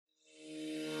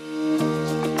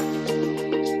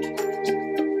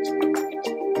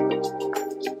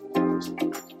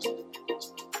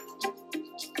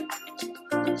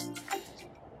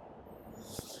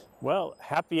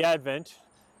Happy Advent.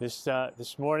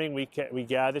 This morning we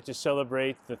gather to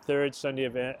celebrate the third Sunday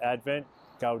of Advent,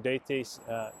 Gaudete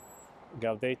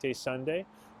Sunday,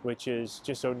 which is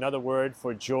just another word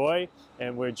for joy.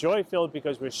 And we're joy-filled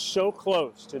because we're so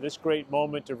close to this great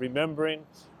moment of remembering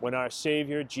when our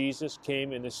Savior Jesus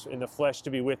came in the flesh to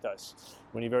be with us,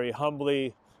 when he very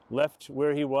humbly left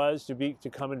where he was to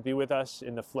come and be with us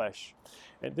in the flesh.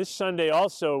 And this Sunday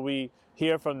also we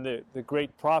hear from the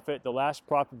great prophet, the last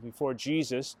prophet before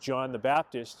Jesus, John the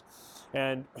Baptist,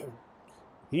 and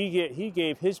he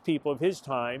gave his people of his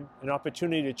time an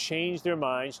opportunity to change their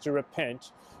minds, to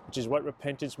repent, which is what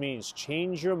repentance means.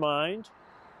 Change your mind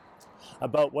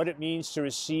about what it means to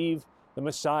receive the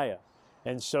Messiah.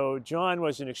 And so John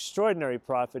was an extraordinary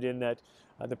prophet in that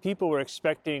the people were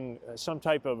expecting some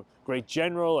type of great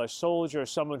general, a soldier,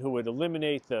 someone who would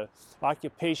eliminate the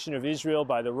occupation of Israel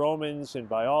by the Romans and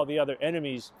by all the other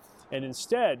enemies. And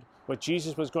instead, what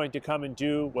Jesus was going to come and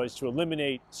do was to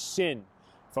eliminate sin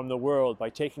from the world by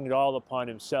taking it all upon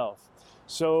himself.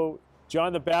 So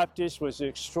John the Baptist was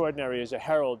extraordinary as a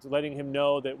herald, letting him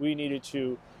know that we needed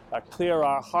to clear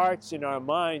our hearts and our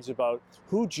minds about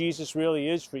who Jesus really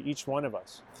is for each one of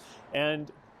us.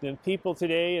 And then people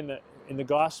today in the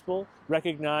gospel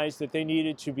recognized that they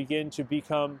needed to begin to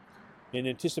become, in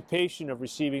anticipation of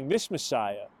receiving this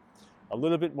Messiah, a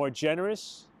little bit more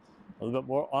generous, a little bit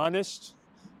more honest,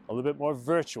 a little bit more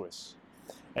virtuous.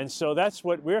 And so that's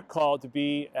what we're called to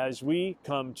be as we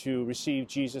come to receive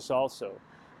Jesus also,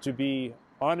 to be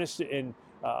honest and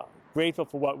grateful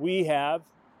for what we have,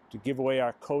 to give away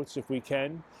our coats if we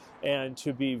can, and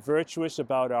to be virtuous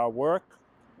about our work,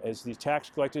 as the tax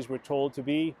collectors were told to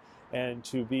be, and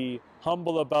to be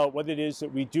humble about what it is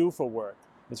that we do for work.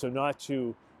 And so not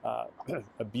to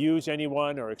abuse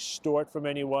anyone or extort from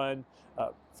anyone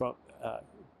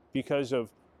because of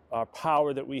our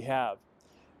power that we have.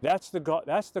 That's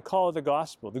the call of the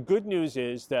gospel. The good news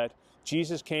is that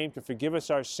Jesus came to forgive us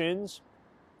our sins,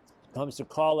 comes to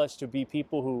call us to be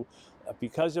people who,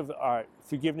 because of our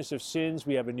forgiveness of sins,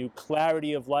 we have a new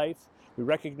clarity of life. We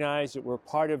recognize that we're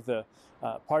part of the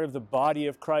body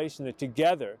of Christ, and that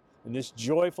together, in this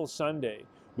joyful Sunday,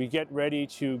 we get ready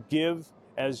to give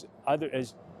as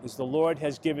the Lord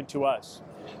has given to us.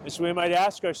 And so we might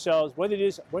ask ourselves, what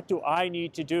do I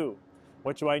need to do?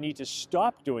 What do I need to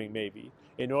stop doing maybe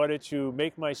in order to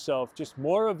make myself just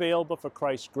more available for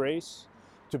Christ's grace,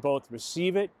 to both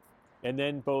receive it and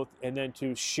then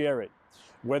to share it?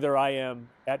 Whether I am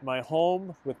at my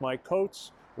home with my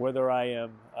coats, whether I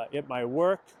am at my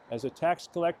work as a tax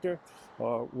collector,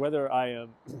 or whether I am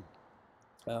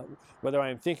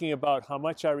thinking about how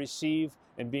much I receive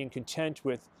and being content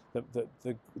with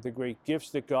the great gifts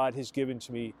that God has given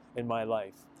to me in my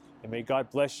life. And may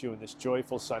God bless you in this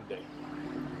joyful Sunday.